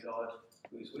faith in a God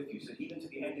who is with you, so even to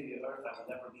the end of the earth, I will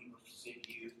never leave or forsake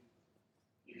you.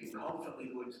 You can confidently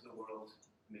go into the world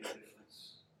and make a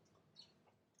difference.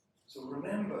 So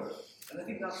remember, and I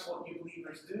think that's what new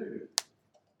believers do.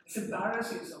 It's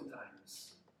embarrassing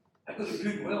sometimes. I go to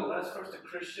Goodwill, when I was first a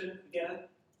Christian again.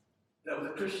 I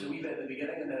was a Christian a wee bit in the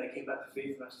beginning, and then I came back to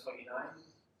faith when I was 29.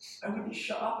 I wouldn't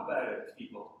shut up about it to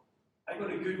people. I'd go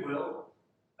to Goodwill,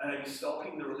 and I'd be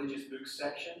stalking the religious books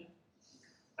section,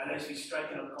 and I'd be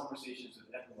striking up conversations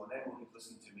with everyone who'd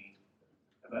listen to me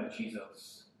about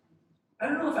Jesus. I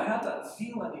don't know if I have that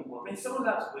zeal anymore. I mean, some of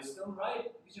that's wisdom,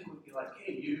 right? You would be like,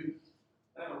 hey, you,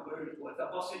 I don't know, if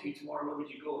that bus hit you tomorrow, where would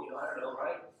you go? You know, I don't know,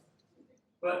 right?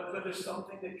 But there's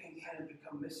something that can kind of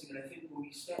become missing, and I think when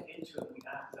we step into it and we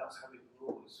act, that's how it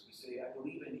grows. We say, I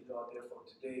believe in you, God, therefore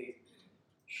today,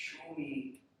 show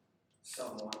me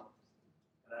someone,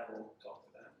 and I will talk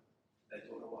to them. I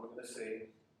don't know what I'm going to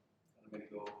say, and I'm going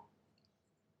to go.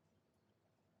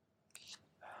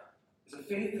 Because a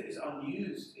faith that is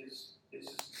unused is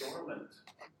dormant.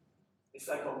 It's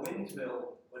like a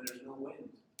windmill when there's no wind.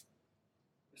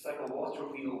 It's like a water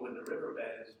wheel when the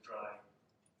riverbed is dry.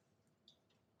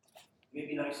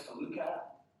 Maybe nice to look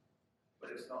at,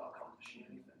 but it's not accomplishing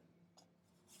anything.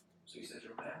 So he says,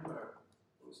 remember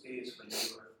those days when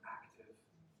you were active.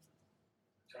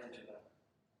 Turn to that.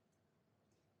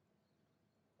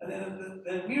 And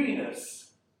then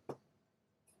weariness.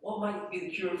 What might be the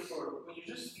cure for when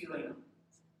you're just feeling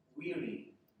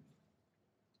weary?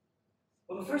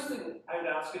 Well, the first thing I would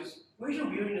ask is, where's your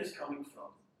weariness coming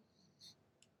from?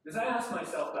 Because I asked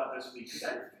myself that this week, because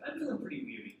I'm feeling pretty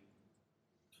weary.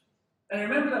 And I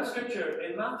remember that scripture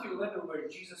in Matthew 11 where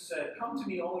Jesus said, come to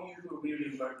me, all you who are weary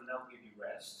and burdened, and I'll give you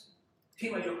rest.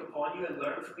 Take my yoke upon you and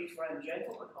learn from me, for I am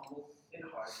gentle and humble in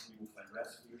heart, and you will find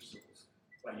rest for your souls.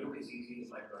 My yoke is easy and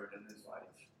my burden is light.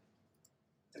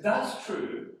 If that's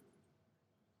true,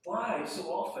 why so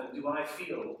often do I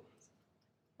feel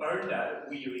burned out,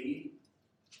 weary,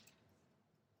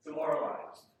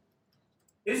 demoralized?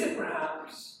 Is it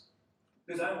perhaps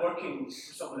because I'm working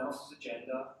for someone else's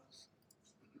agenda,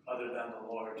 other than the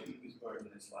Lord, whose burden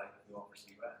is light and who offers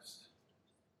me rest?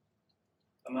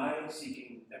 Am I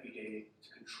seeking every day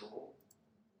to control,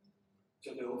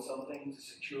 to build something, to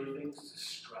secure things, to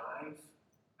strive?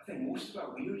 I think most of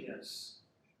our weariness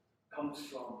comes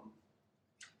from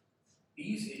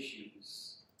these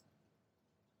issues.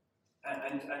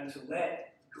 And to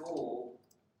let go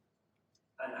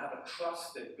and have a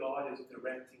trust that God is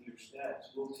directing your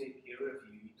steps, will take care of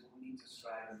you. You don't need to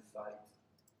strive and fight.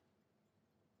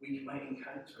 We might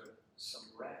encounter some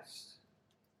rest,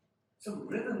 some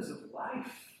rhythms of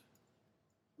life.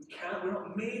 We're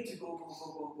not made to go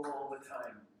all the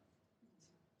time.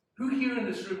 Who here in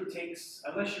this room takes,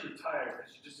 unless you're retired,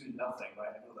 because you just do nothing,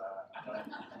 right? I know that. Right?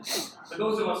 For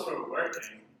those of us who are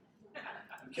working,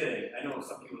 I'm kidding. I know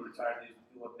some people are retired,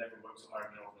 people have never worked so hard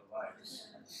in all their lives.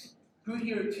 Who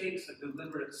here takes a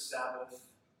deliberate Sabbath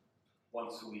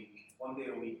once a week, one day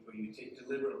a week, where you take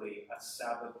deliberately a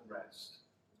Sabbath rest?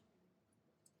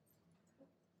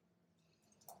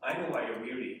 I know why you're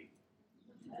weary.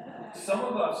 Some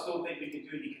of us don't think we can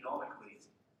do it economically.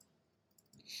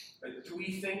 But do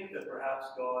we think that perhaps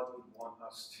God would want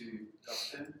us to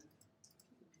trust Him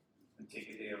and take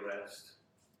a day of rest?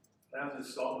 When I was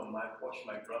in Scotland, I watched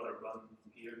my brother run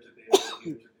from here to there, from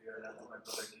here to there, and I love my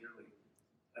brother dearly.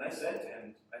 And I said to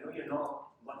him, I know you're not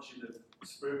much in the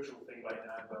spiritual thing right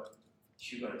now, but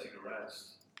you've got to take a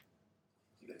rest.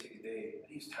 You've got to take a day. And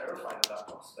he's terrified of that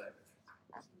prospect.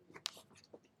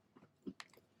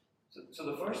 So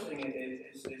the first thing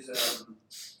is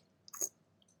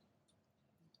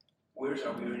where's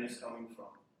our weariness coming from?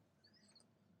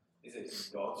 Is it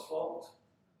God's fault?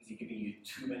 Is He giving you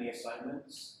too many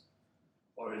assignments?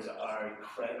 Or is it our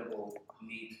incredible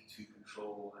need to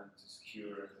control and to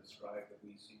secure and to strive that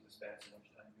we seem to spend so much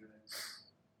time doing?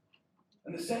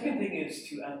 And the second thing is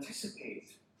to anticipate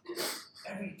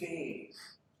every day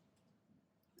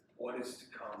what is to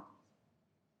come,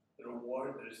 the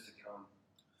reward that is to come.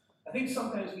 I think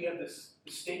sometimes we have this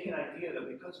mistaken idea that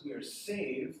because we are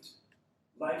saved,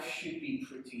 life should be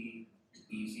pretty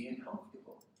easy and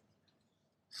comfortable.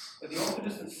 But the author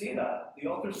doesn't say that. The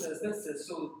author says this,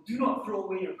 so do not throw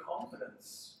away your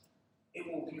confidence. It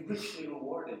will be richly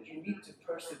rewarded. You need to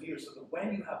persevere so that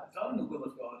when you have done the will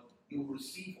of God, you will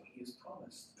receive what He has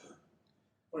promised.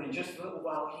 For in just a little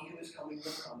while, He who is coming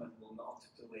will come and will not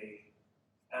delay.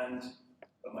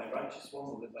 But my righteous one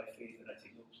will live by faith, and I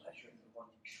take no pleasure in the one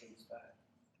who shrinks back.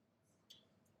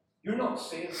 You're not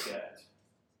saved yet.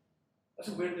 That's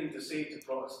a weird thing to say to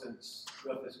Protestants who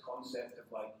have this concept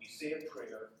of like, you say a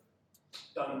prayer,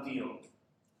 done deal.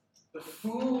 The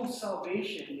full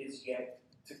salvation is yet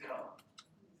to come.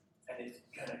 And it's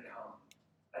going to come.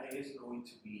 And it is going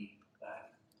to be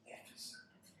magnificent.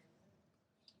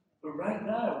 But right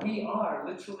now, we are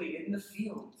literally in the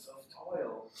fields of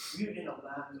toil. We're in a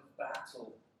land of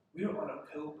battle. We're on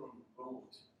a pilgrim road.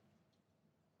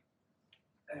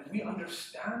 And if we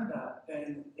understand that,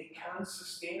 then it can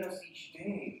sustain us each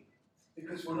day.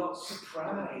 Because we're not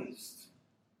surprised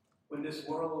when this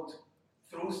world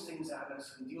throws things at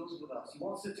us and deals with us. He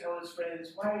wants to tell his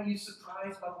friends, why are you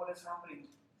surprised by what is happening?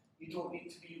 You don't need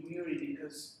to be weary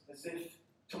because as if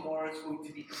tomorrow is going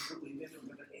to be completely different.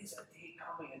 But there is a day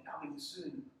coming and coming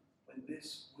soon when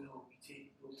this will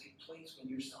take place, when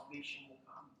your salvation will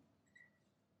come.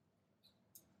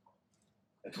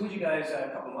 I told you guys a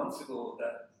couple months ago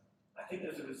that I think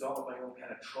as a result of my own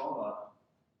kind of trauma,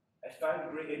 I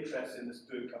found great interest in this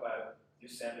book about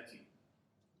Yosemite.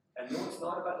 And no, it's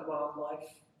not about the wildlife.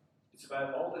 It's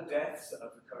about all the deaths that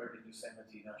have occurred in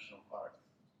Yosemite National Park,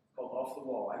 called Off the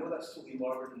Wall. I know that's totally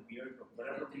morbid and weird, but for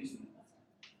whatever reason,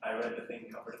 I read the thing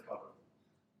cover to cover.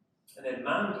 And then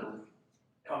Mando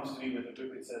comes to me with a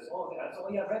book and says, oh,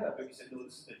 yeah, I read that book. He said, no,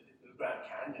 this is the Grand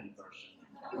Canyon version,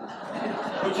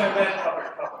 which I read cover to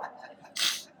cover.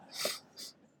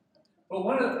 But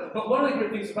one of the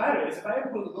great things about it is if I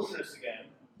ever go to the wilderness again,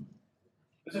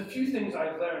 there's a few things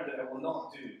I've learned that I will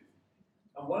not do.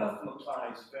 And one of them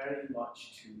applies very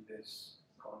much to this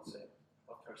concept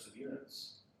of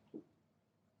perseverance.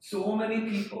 So many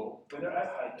people, when they're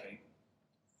out hiking,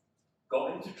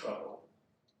 got into trouble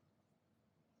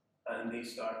and they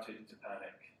started to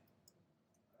panic.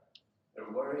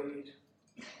 They're worried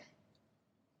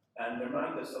and their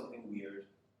mind does something weird.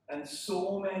 And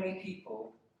so many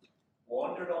people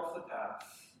wandered off the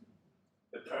path,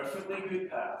 the perfectly good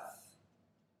path,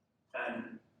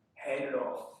 and headed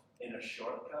off in a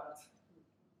shortcut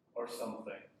or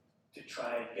something to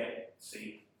try and get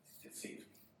safe to safety.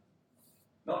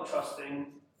 Not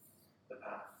trusting the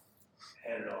path,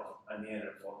 headed off, and they ended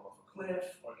up falling off a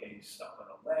cliff or getting stuck on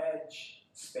a ledge,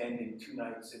 spending 2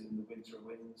 nights in the winter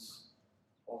winds,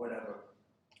 or whatever.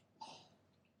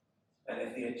 And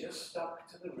if they had just stuck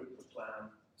to the plan,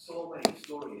 so many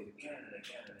stories again and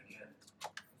again and again,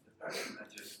 if the person had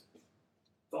just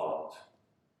thought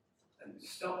and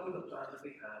stuck with the plan that they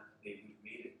had, they would have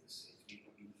made it to safety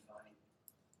and be fine.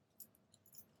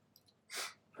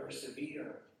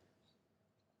 Persevere.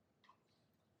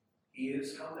 He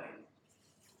is coming.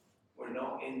 We're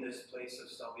not in this place of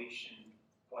salvation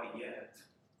quite yet.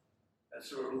 And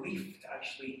so a relief to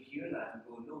actually hear that and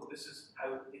go, no, this is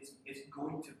how it's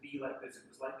going to be like this. It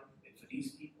was like it for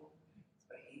these people,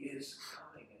 but He is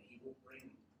coming and He will bring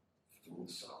full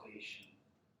salvation.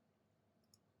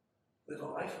 Live a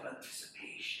life of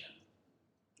anticipation,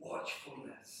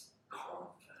 watchfulness,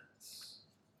 confidence.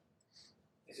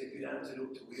 It's a good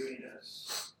antidote to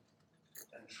weariness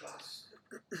and trust.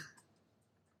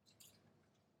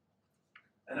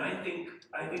 And I think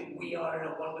we are in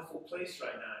a wonderful place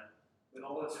right now. With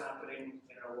all that's happening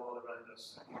in our world around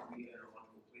us, I think we are in a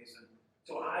wonderful place. And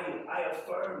so I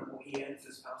affirm what he ends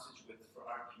this passage with for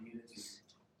our community.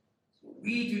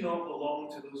 We do not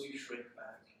belong to those who shrink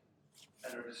back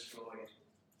and are destroyed,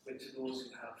 but to those who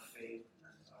have faith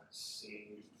and are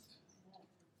saved.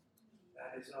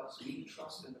 That is us. We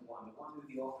trust in the one who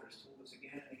the author has told us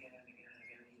again and again and again and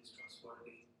again, he is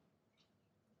trustworthy.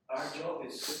 Our job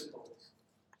is simple.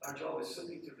 Our job is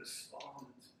simply to respond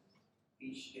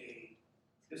each day.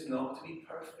 It's not to be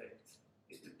perfect.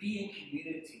 It's to be in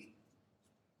community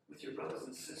with your brothers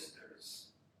and sisters.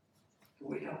 To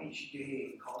wake up each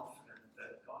day confident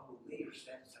that God will lay your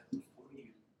steps out before you.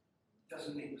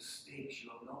 Doesn't make mistakes. You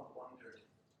have not wandered.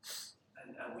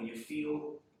 And when you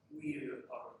feel weary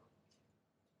or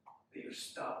that you're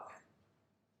stuck,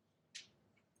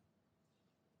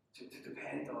 to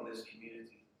depend on this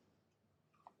community.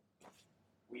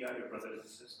 We are your brothers and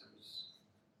sisters.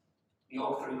 The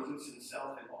author includes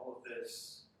himself in all of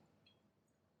this.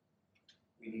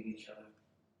 We need each other.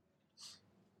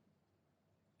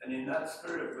 And in that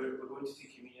spirit, we're going to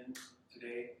take communion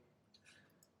today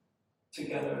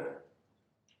together,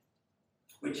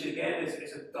 which again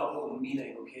is a double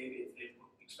meaning, okay? It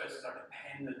expresses our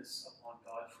dependence upon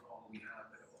God for all we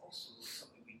have, but it also is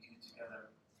something we do together.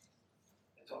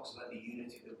 It talks about the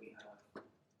unity that we have.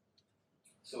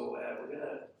 So I'm going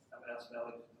to ask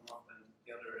Melody to come up and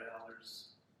the other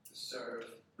elders to serve.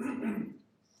 And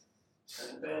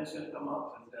Ben's going to come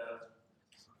up and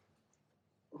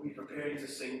we'll be preparing to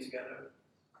sing together.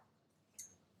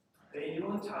 But in your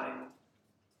own time,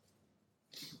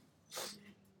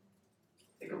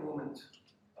 take a moment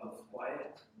of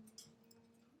quiet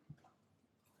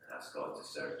and ask God to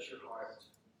search your heart.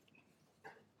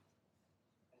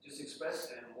 And just express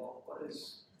to him what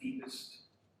is deepest,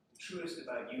 truest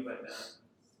about you right now.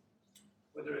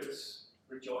 Whether it's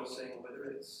rejoicing, whether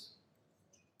it's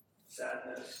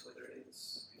sadness, whether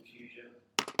it's confusion.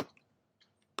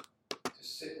 To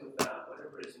sit with that,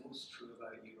 whatever is most true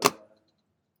about you right now.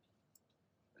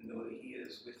 And know that he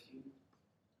is with you,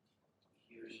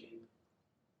 he hears you,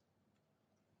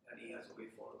 and he has a way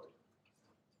forward.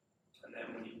 And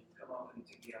then when you come up and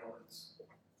take the elements,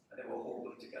 and then we'll hold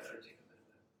them together and take a minute.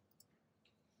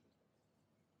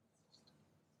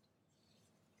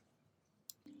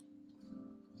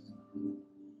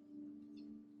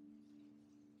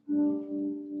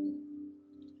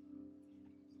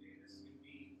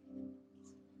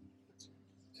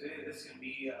 Today this can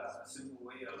be a simple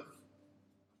way of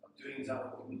doing exactly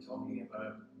what we've been talking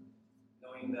about,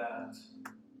 knowing that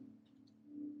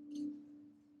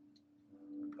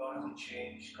God hasn't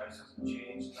changed, Christ hasn't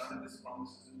changed, none of his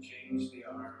promises have changed. They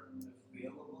are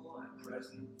available and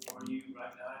present for you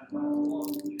right now, no matter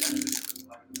what you have to do,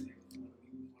 like the day before, the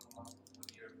week before, the month before,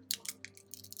 the year before.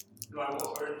 No matter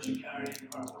what burdens you carry,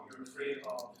 no matter what you're afraid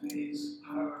of, his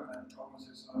power and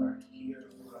promises are here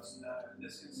for us now. And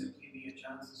this can simply be a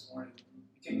chance this morning. You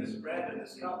take this bread and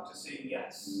this cup to say,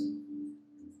 yes,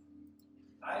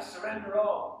 I surrender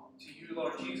all to you,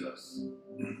 Lord Jesus.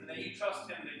 And then you trust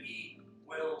him that he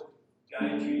will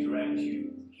guide you, direct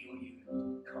you, heal you,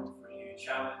 comfort you,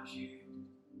 challenge you.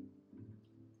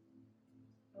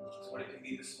 That's what it can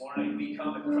be this morning. We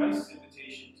come at Christ's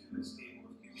invitation to this table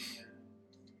of communion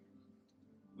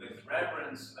with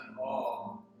reverence and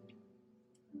awe.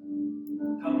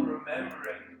 Come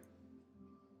remembering.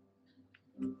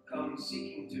 Come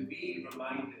seeking to be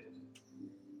reminded.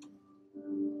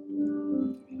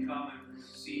 We come and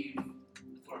receive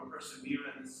for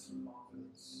perseverance and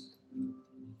confidence.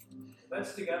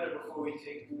 Let's together, before we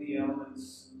take the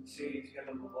elements, say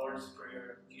together the Lord's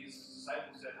Prayer. Jesus'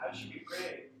 disciples said, how should we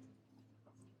pray?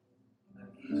 And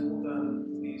he told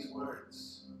them these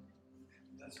words.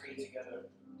 Let's read together.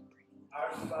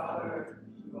 Our Father,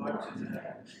 who art in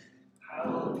heaven,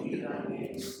 hallowed be thy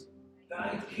name.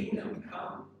 Thy kingdom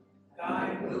come,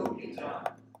 thy will be done,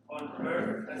 on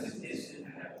earth as it is in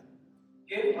heaven.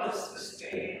 Give us this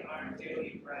day our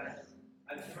daily bread,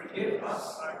 and forgive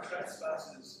us our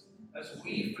trespasses, as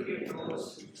we forgive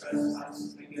those who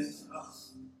trespass against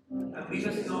us. And lead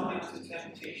us not into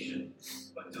temptation,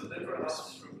 but deliver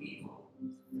us from evil.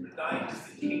 For thine is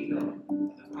the kingdom,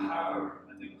 and the power,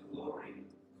 and the glory,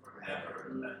 forever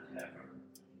and ever.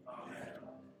 Amen.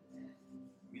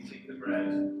 We take the bread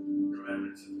in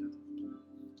remembrance of him.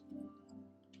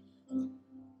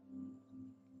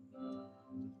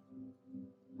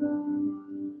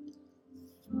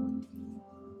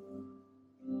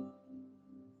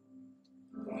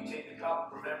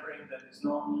 it's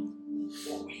not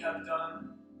what we have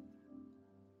done,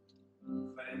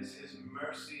 but it's His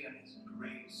mercy and His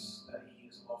grace that He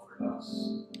has offered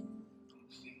us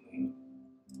completely.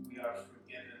 We are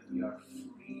forgiven, we are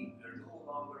free, we are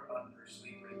no longer under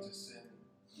slavery to sin,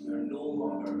 we are no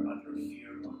longer under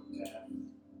fear of death and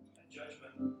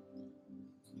judgment.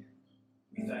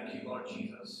 We thank you, Lord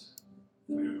Jesus,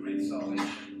 for your great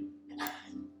salvation. Amen.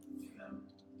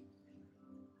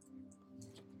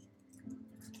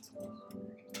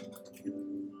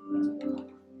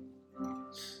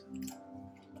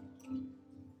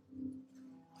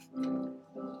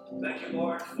 Thank you,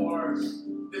 Lord, for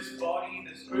this body,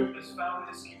 this group, this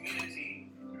family, this community.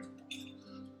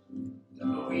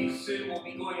 But we soon will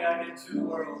be going out into the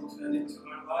world and into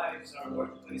our lives, our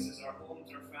workplaces, our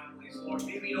homes, our families. Lord,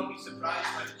 may we not be surprised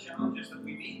by the challenges that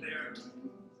we meet there,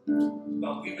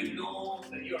 but we would know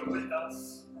that you are with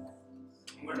us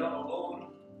and we're not alone,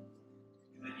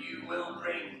 and that you will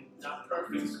bring that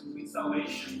perfect, complete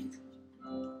salvation.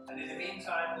 And in the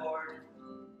meantime, Lord,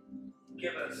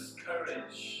 give us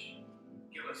courage,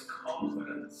 give us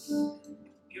confidence,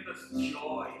 give us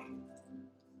joy.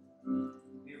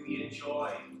 May we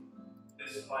enjoy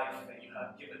this life that you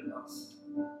have given us.